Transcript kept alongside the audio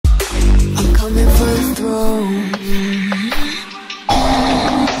coming for the throne.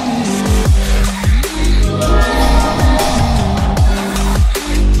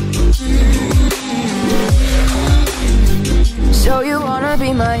 So you wanna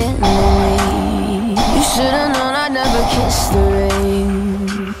be my enemy? You should've known I'd never kiss the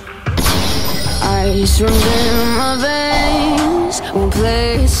rain. Ice runs in my veins, won't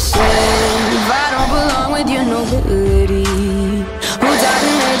play it safe. I don't belong with your nobility. Who died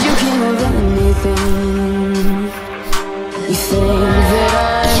and made you king of anything? You think that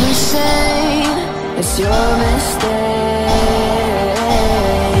I'm insane? It's your mistake.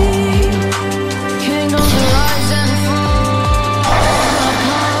 Kingdoms rise and fall. I've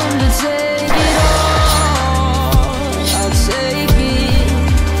come to take it all. I'll take it.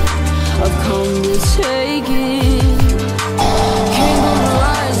 I've come to take it. Kingdoms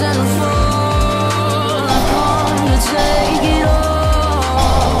rise and fall. I've come to take it all.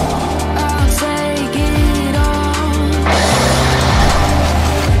 I'll take it all.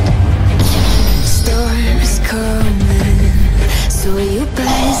 Storm's coming, so you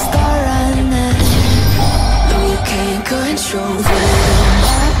better start running. No, you can't control it.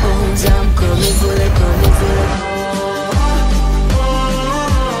 My bones, I'm coming for the, coming for the.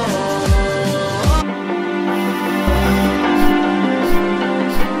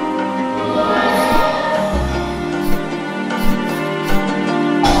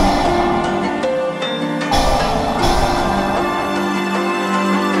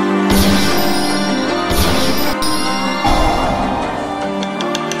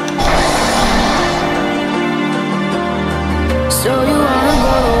 So you wanna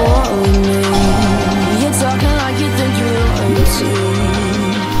go to war with me? You're talking like you think you're royalty.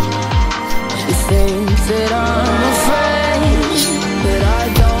 You think that I'm afraid, but I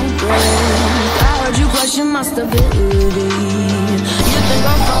don't break. I heard you question my stability. You think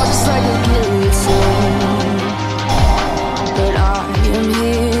I'll fall just like a guillotine, but I am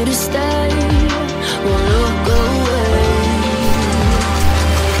here to stay. Won't look away.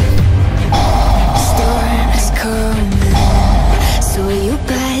 Storm is coming, so you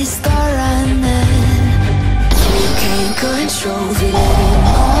better start running. No, you can't control it. In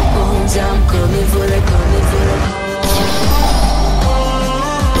my bones, I'm coming for the, coming for the.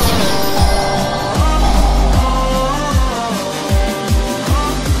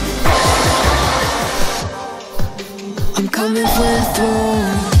 I'm coming for the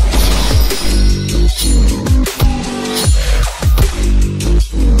throne.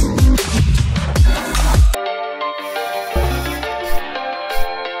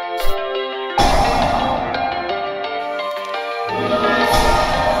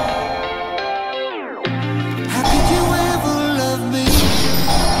 How could you ever love me?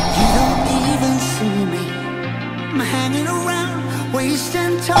 You don't even see me. I'm hanging around,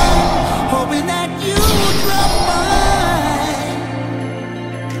 wasting time, hoping that you drop by.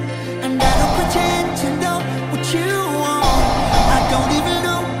 And I don't pretend to know what you want. I don't even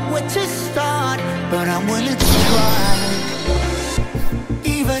know where to start, but I'm willing to try.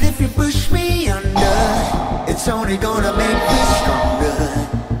 Even if you push me under, it's only gonna make me stronger.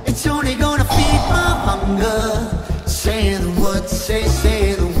 It's only gonna feed my hunger. Say the words, say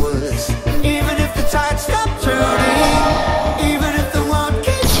the words. Even if the tide stops turning, even if the world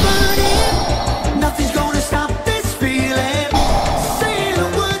keeps burning, nothing's gonna stop this feeling. Say the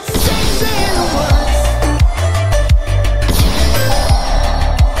words, say the words.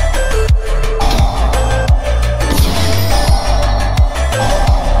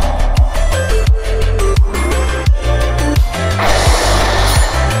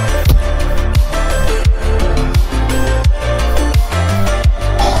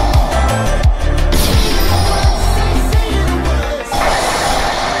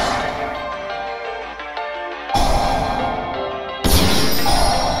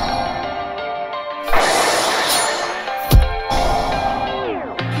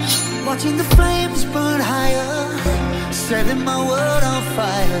 Watching the flames burn higher, setting my world on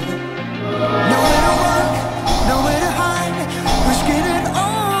fire. Nowhere to run, nowhere to hide, risking it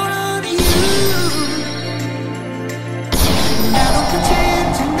all on you. And I don't pretend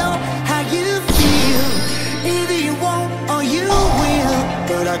to know how you feel. Either you won't or you will,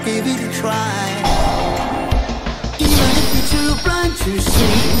 but I'll give it a try. Even if you're too blind to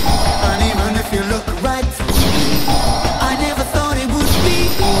see, and even if you look right through me, I never thought it would be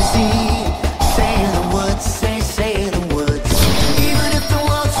easy. Say the words, say the words. Even if the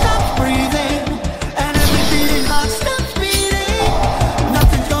world stops breathing and every beating heart stops beating,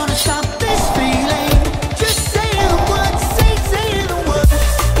 nothing's gonna stop this feeling. Just say the words, say the words.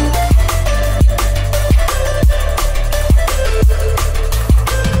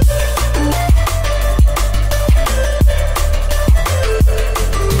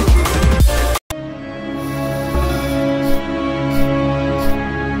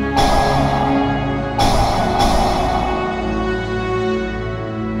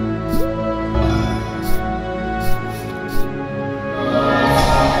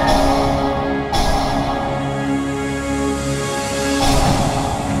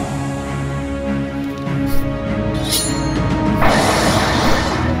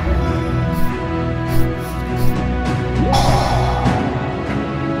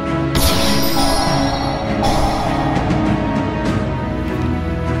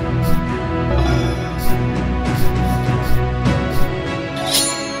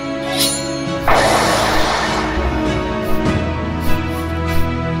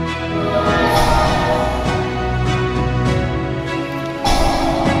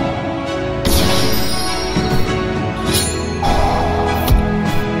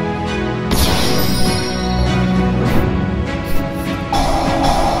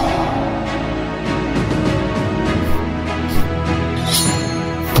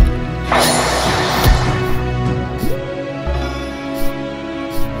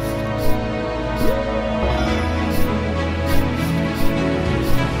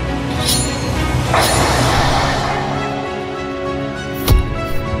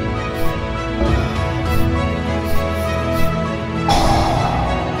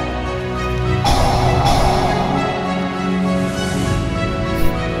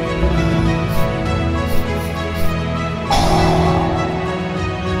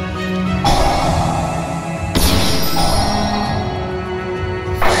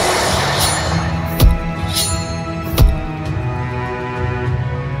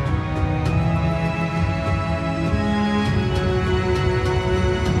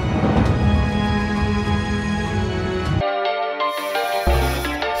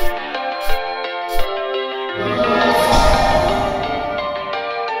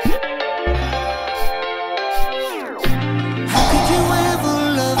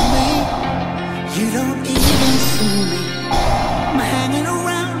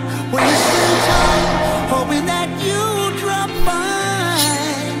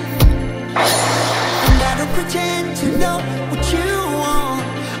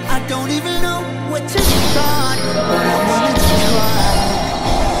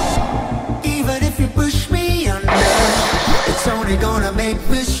 make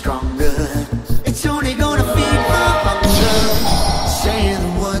me